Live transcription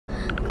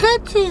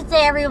Good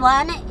Tuesday,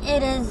 everyone.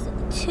 It is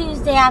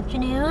Tuesday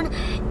afternoon,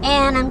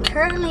 and I'm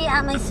currently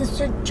at my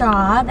sister's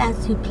job at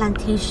Soup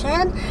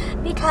Plantation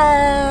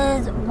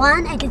because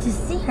one, I get to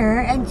see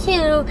her, and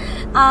two,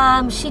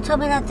 she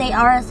told me that they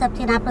are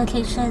accepting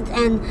applications,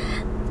 and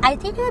I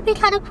think it would be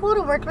kind of cool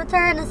to work with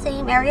her in the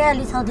same area. At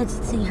least I'll get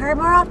to see her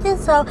more often.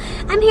 So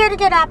I'm here to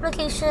get an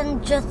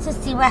application just to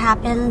see what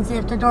happens.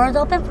 If the door is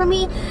open for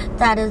me,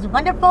 that is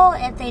wonderful.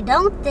 If they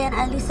don't, then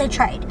at least I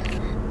tried.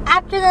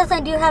 After this,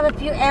 I do have a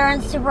few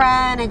errands to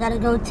run. I gotta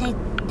go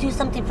do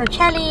something for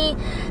Chelly.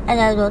 I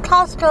gotta go to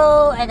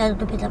Costco. I gotta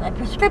go pick up my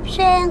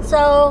prescription.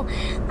 So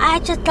I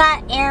just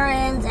got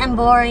errands and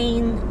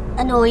boring,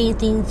 annoying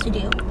things to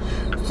do.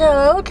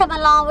 So come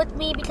along with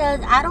me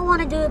because I don't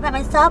want to do it by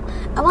myself.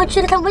 I want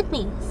you to come with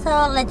me.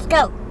 So let's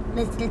go.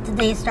 Let's get the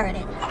day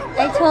started.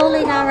 I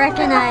totally got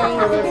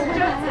recognized.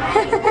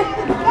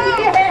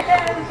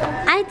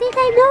 I think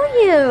I know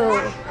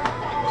you.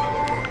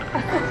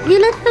 You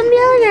look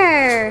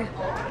familiar.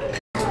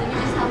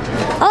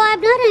 Oh,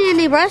 I'm not in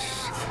any rush.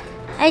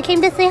 I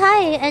came to say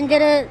hi and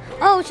get a...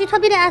 Oh, she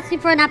told me to ask you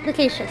for an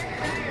application.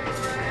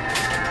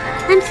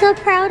 I'm so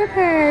proud of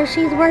her.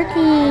 She's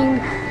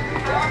working.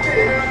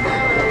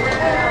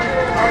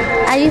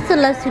 I used to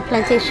love Soup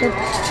Plantation,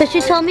 but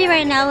she told me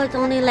right now it's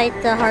only like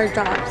the hard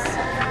jobs,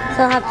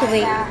 so I'll have to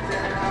wait.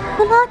 It's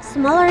a lot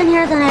smaller in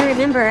here than I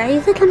remember. I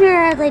used to come here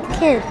as like a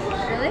kid.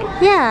 Really?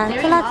 Yeah,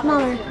 it's a lot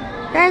smaller.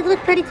 Your eyes look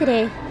pretty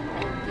today.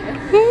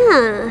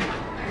 Yeah.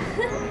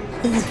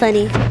 This is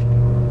funny.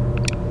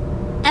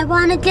 I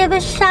want to give a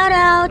shout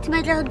out to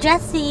my girl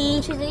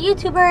Jessie. She's a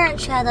YouTuber.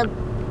 She has a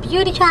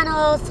beauty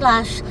channel /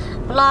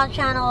 vlog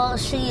channel.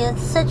 She is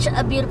such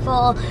a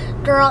beautiful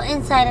girl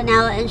inside and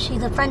out, and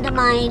she's a friend of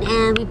mine,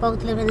 and we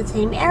both live in the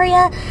same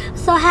area.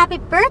 So happy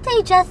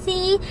birthday,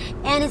 Jessie.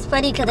 And it's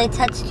funny because I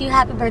texted you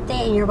happy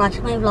birthday and you're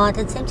watching my vlog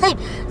at the same time,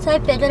 so I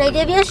figured I'd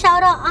give you a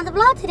shout out on the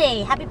vlog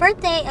today. Happy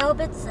birthday. I hope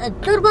it's a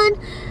good one.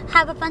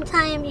 Have a fun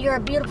time. You're a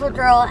beautiful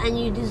girl and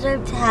you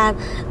deserve to have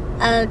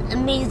an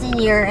amazing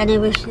year, and I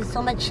wish you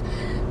so much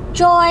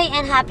joy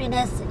and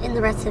happiness in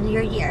the rest of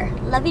your year.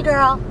 Love you,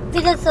 girl. I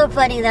think it's so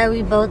funny that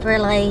we both were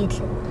like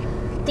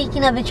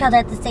thinking of each other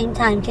at the same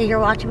time because you're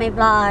watching my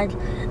vlog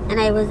and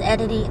I was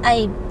editing.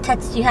 I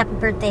texted you happy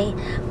birthday.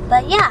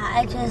 But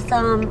yeah,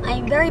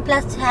 I'm very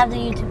blessed to have the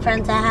YouTube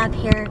friends I have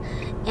here,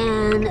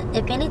 and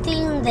if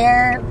anything,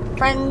 they're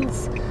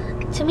friends.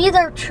 To me,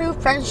 they're true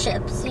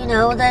friendships, you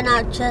know. They're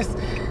not just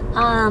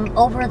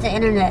over the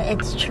internet.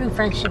 It's true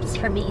friendships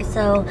for me.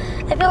 So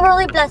I feel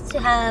really blessed to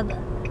have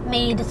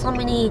made so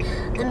many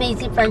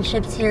amazing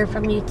friendships here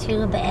from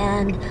YouTube,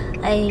 and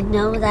I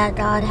know that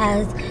God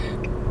has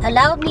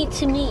allowed me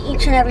to meet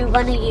each and every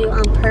one of you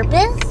on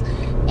purpose.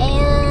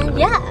 And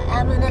yeah,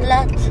 I'm gonna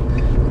let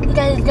you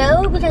guys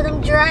go because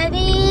I'm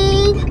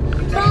driving.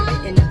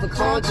 And never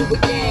called you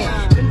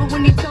again. Remember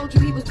when he told you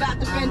he was about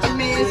to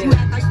Benjamins? You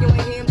act like you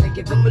ain't him, they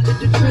give him a little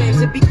trim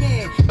to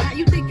begin. Now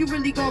you think you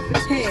really gon'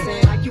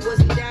 pretend like you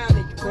wasn't down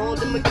and you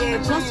called him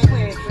again. Just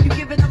when you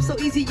give it up so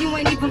easy, you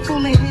ain't even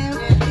fooling him.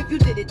 If you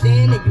did it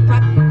then you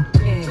probably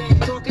can.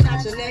 Talking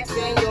out your neck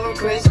saying you're a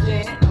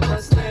Christian. I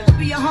must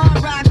be a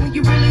hard rock when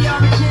you really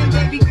are a gem,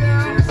 baby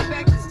girl.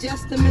 Respect is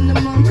just the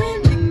minimum.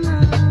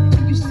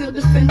 You still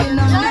defending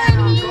on that.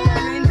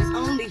 Lauren is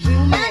only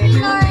human. You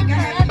don't think I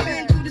haven't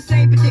been through the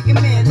same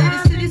predicament.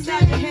 Let it sit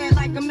inside your head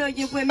like a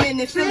million women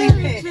in Philly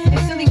pen.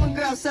 It's silly when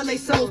girls sell their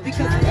souls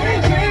because of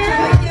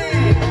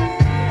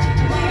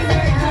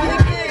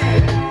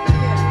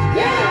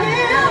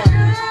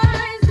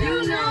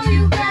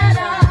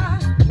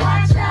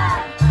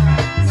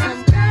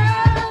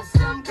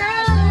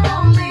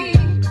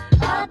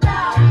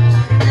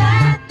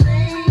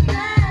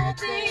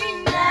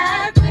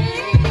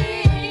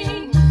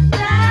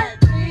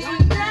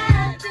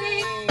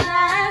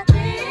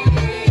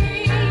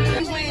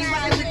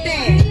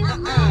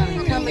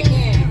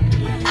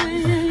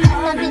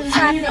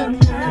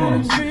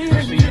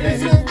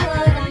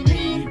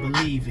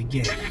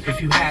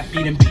if you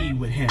happy, then be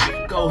with him.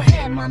 Go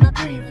ahead, mama,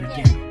 breathe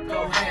again.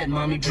 Go ahead,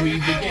 mommy,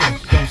 breathe again.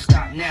 Don't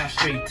stop now,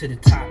 straight to the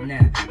top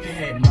now. Go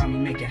ahead, mommy,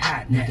 make it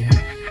hot now.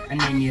 I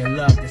need me a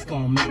love that's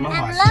gonna make my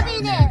heart stop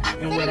now.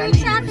 And what I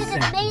need is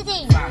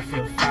amazing.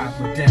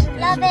 5'5" with them.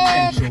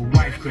 Potential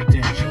wife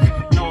credentials.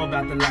 Know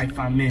about the life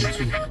I'm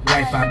into,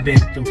 life I've been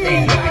through.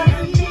 Hey,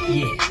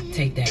 yeah,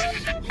 take that.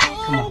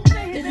 Come on.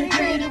 Is it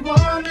pretty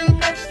woman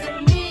next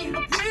to me? A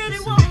pretty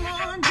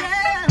woman,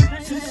 yeah.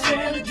 To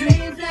share the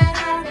dreams that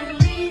I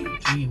believe.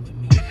 Dream with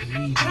me,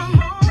 believe. Come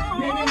on.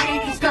 Maybe we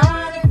can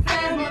start a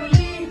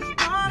family.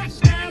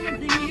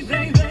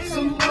 Baby.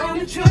 Someone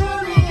who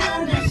truly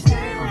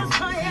understands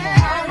how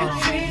you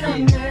treat a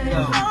man.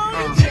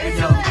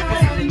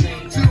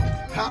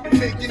 I'm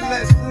making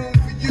less room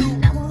for you.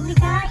 Now only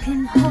God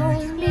can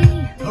hold me.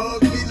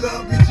 Hug me,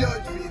 love me,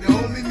 judge me. The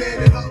only man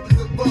that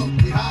hovers above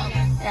me. I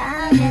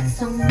get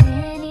so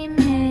many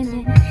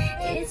men.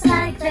 It's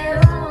like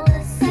they're all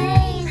the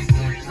same.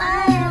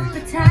 My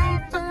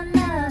appetite for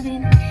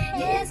loving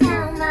is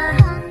now my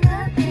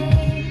hunger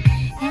pain.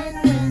 And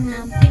when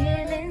I'm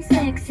feeling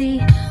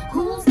sexy,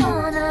 who's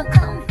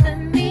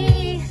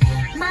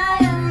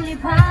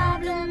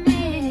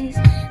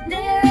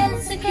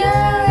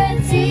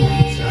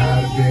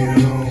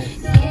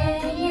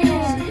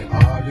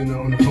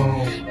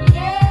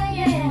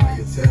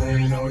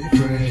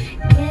right?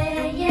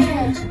 Yeah,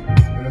 yeah.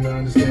 You don't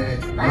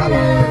understand. My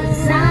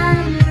love's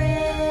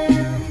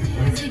unreal.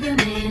 Leave your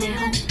man at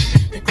home.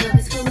 The club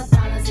is full of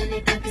dollars and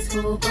they pockets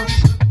full of gold.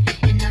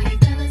 And all you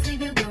fellas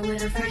leave your girl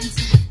with her friends.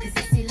 Cause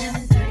it's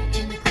 11:30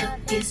 and the club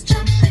is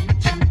jumping,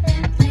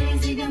 jumping.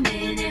 Ladies, leave your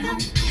man at home.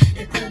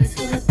 The club is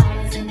full of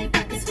dollars and they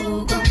pockets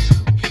full of gold.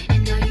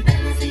 And all you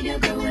fellas leave your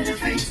girl with her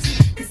friends.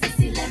 Cause it's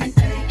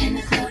 11:30 and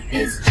the club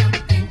is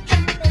jumping,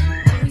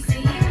 jumping. We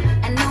see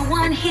and no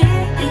one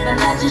here even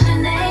mentions your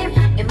name.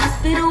 It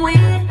must be the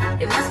weed,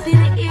 it must be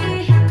the E.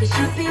 Cause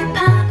you be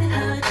poppin',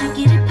 heard you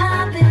get it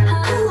poppin'.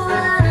 Oh, I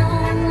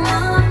don't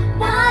know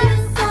why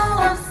you're so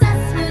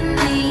obsessed with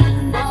me.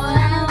 All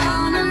I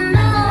wanna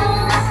know,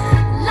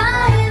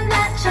 lying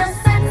that you're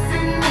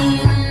sexing me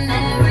when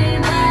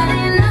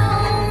everybody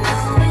knows.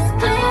 It's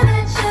clear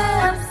that you're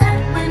upset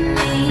with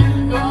me.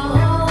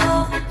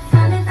 Oh,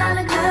 funny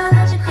girl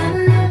that you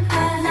couldn't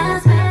impress.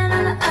 Last man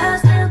on the earth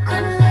still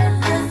couldn't let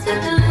this.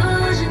 You're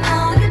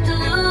delusional,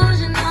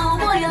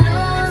 boy, you're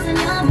losing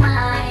your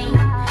mind.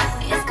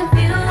 It's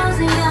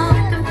confusing,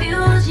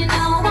 you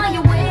know why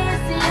you're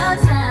wasting your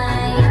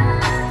time.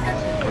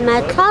 I'm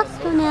at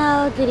Costco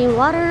now getting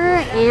water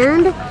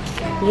and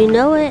you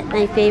know it,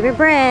 my favorite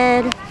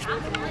bread.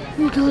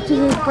 We go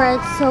through this bread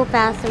so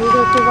fast and we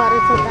go through water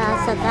so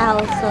fast at the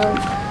house, so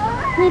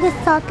we need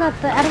to stock up,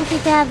 but I don't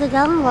think they have the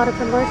gallon water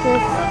for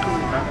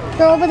Marcus.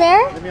 Go over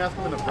there? Let me ask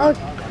him in the front.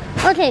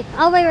 Oh, okay,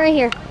 I'll wait right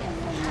here.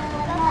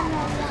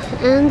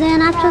 And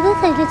then after this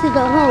I get to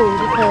go home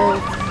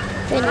because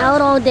I've been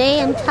out all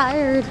day, I'm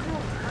tired.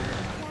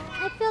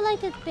 I feel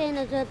like it's been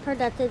a good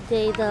productive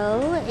day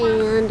though,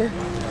 and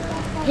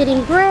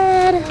getting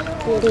bread,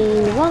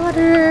 getting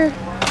water,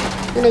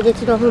 then I get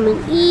to go home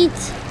and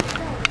eat,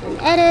 and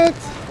edit,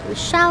 and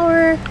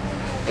shower,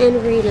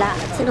 and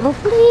relax, and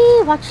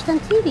hopefully watch some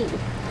TV.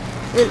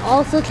 And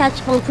also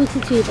catch up on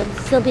FouseyTube. I'm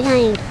still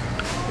behind.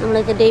 I'm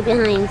like a day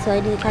behind, so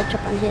I need to catch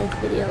up on his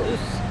videos.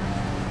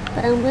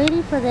 But I'm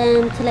waiting for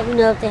them to let me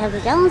know if they have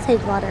the gallon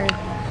size water,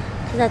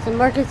 because that's what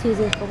Marcus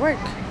uses for work.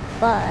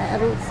 But I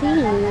don't see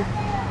any.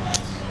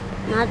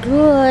 Not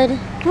good.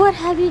 What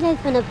have you guys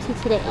been up to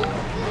today?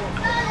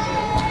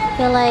 I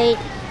feel like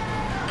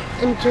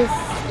I'm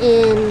just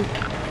in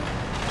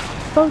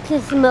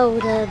focus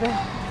mode of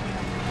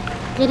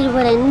getting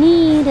what I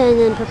need and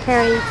then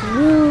preparing to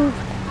move.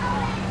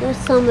 There's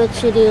so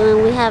much to do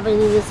and we haven't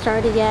even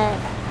started yet.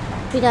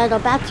 We gotta go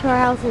back to our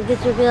house in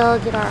Victorville,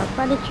 get our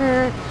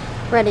furniture,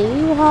 rent a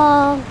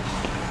U-Haul.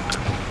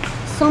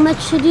 So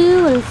much to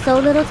do and so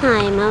little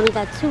time. I only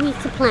got 2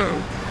 weeks to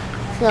plan.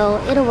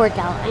 So it'll work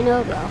out. I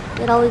know it will.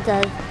 It always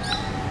does.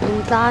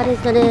 And God is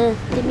gonna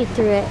get me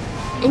through it.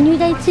 And you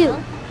guys too.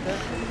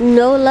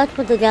 No luck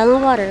with the gallon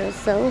of water.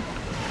 So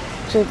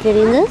just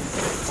getting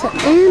this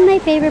and my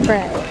favorite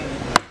bread.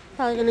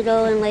 Probably gonna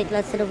go in like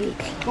less than a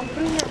week.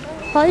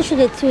 Probably should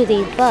get 2 of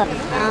these, but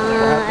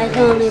I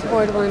can only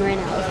afford one right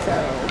now, so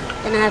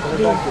then I have to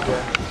do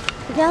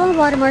the gallon of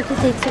water. Market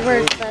takes to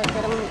work, but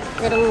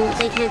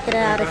they can't get it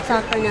out of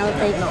stock right now.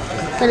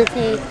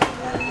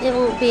 It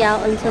won't be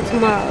out until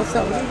tomorrow,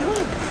 so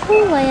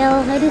oh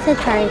well, I just said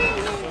try.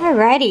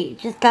 Alrighty,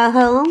 just got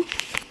home.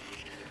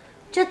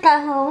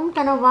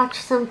 Gonna watch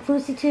some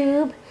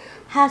FouseyTube,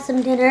 have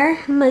some dinner.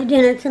 My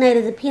dinner tonight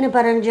is a peanut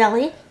butter and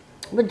jelly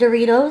with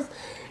Doritos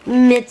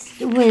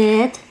mixed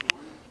with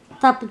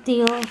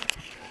tapatio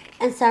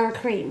and sour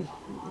cream.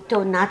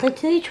 Don't knock it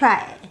till you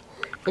try it.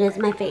 It is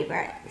my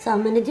favorite. So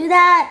I'm gonna do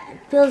that. It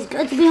feels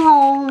good to be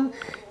home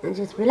and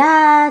just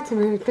relax.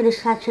 I'm gonna finish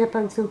catching up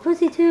on some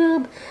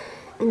FouseyTube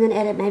and then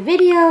edit my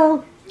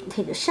video,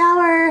 take a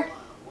shower,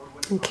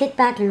 and kick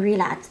back and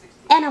relax.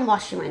 And I'm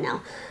washing right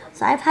now.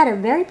 So I've had a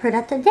very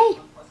productive day.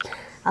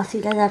 I'll see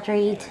you guys after I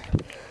eat.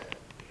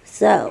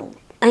 So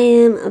I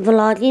am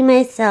vlogging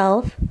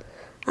myself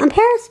on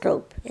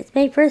Periscope. It's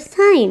my first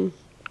time.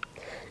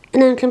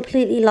 And I'm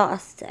completely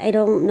lost. I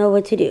don't know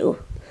what to do.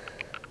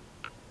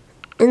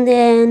 And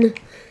then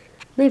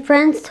my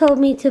friends told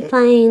me to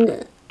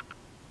find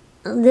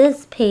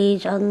this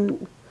page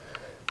on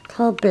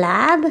called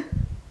Blab.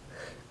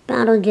 But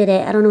I don't get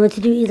it. I don't know what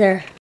to do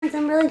either.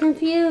 I'm really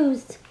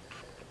confused.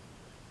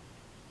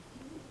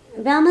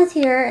 Velma's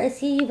here. I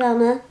see you,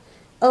 Velma.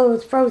 Oh,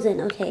 it's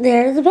frozen. Okay.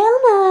 There's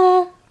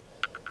Velma.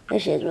 There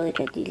she is, really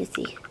quick. You can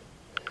see.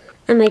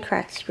 And my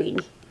cracked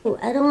screen. Oh,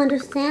 I don't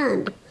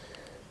understand.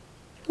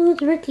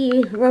 Who's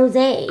Ricky Rose?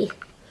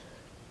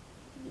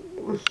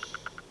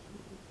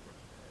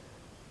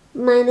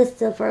 Mine is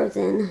still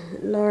frozen,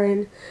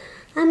 Lauren.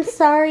 I'm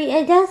sorry.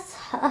 I guess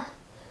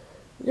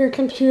your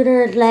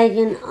computer is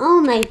lagging.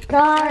 Oh my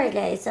god,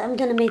 guys. I'm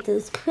gonna make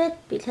this quick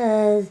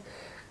because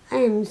I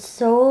am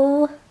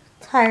so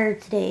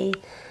tired today.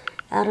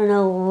 I don't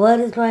know what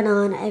is going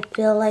on. I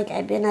feel like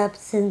I've been up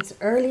since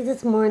early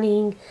this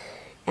morning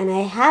and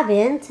I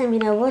haven't. I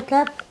mean, I woke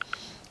up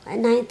at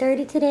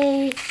 9:30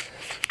 today,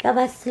 got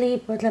back to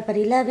sleep, woke up at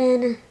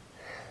 11,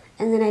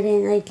 and then I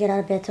didn't like get out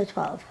of bed till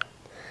 12.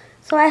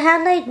 So I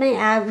had like my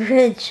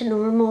average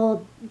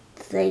normal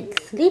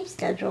like sleep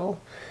schedule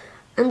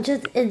I'm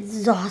just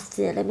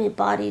exhausted and my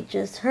body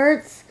just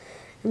hurts.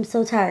 I'm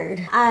so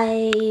tired.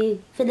 I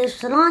finished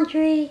the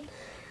laundry.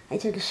 I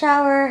took a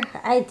shower.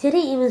 I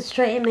didn't even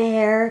straighten my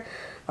hair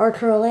or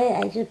curl it.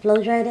 I just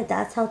blow dried it.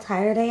 That's how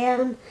tired I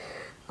am.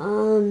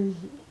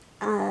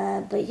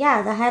 But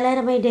yeah, the highlight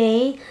of my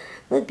day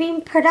was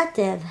being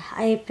productive.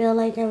 I feel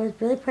like I was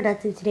really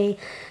productive today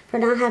for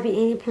not having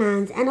any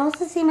plans. And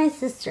also see my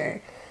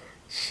sister.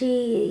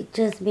 She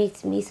just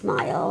makes me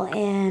smile.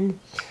 And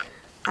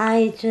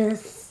I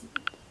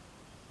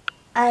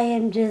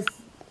am just,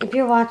 if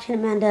you're watching,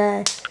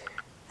 Amanda,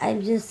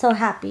 I'm just so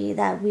happy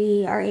that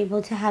we are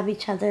able to have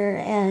each other,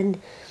 and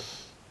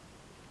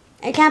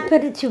I can't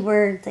put it to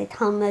words like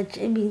how much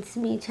it means to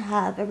me to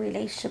have a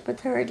relationship with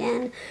her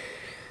again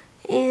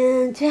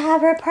and to have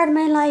her part of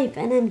my life.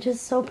 And I'm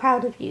just so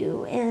proud of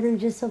you, and I'm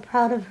just so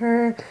proud of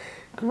her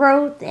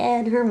growth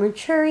and her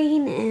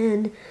maturing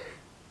and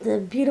the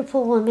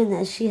beautiful woman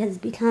that she has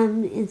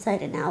become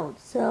inside and out.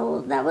 So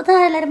that was the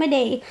highlight of my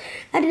day.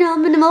 I don't know,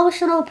 I'm an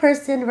emotional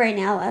person right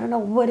now. I don't know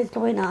what is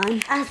going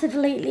on. As of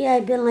lately,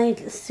 I've been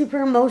like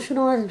super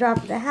emotional at the drop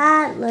of the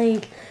hat.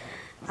 Like,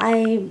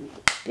 I've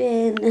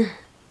been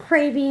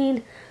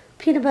craving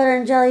peanut butter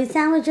and jelly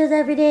sandwiches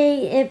every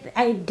day.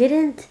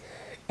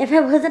 If I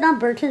wasn't on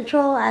birth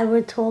control, I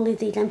would totally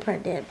think I'm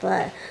pregnant.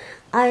 But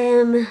I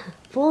am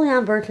fully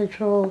on birth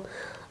control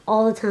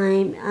all the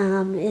time.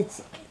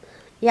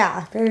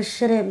 Yeah, there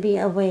shouldn't be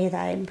a way that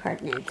I'm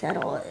pregnant at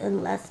all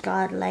unless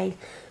God, like,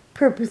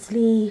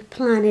 purposely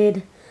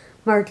planted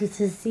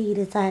Marcus's seed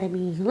inside of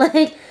me,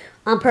 like,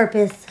 on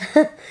purpose.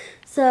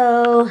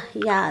 So,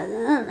 yeah,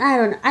 I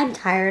don't know. I'm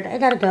tired. I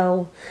gotta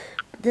go.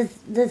 This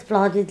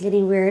vlog is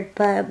getting weird,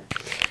 but,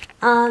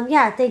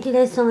 yeah, thank you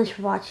guys so much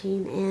for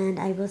watching, and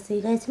I will see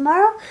you guys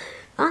tomorrow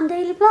on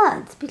daily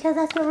vlogs, because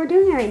that's what we're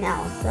doing right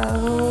now.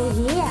 So,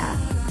 yeah.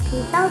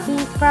 Peace out,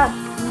 peace, bro.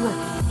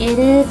 It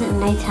is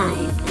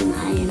nighttime and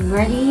I am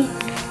ready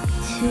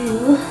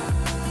to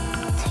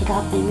take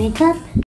off my makeup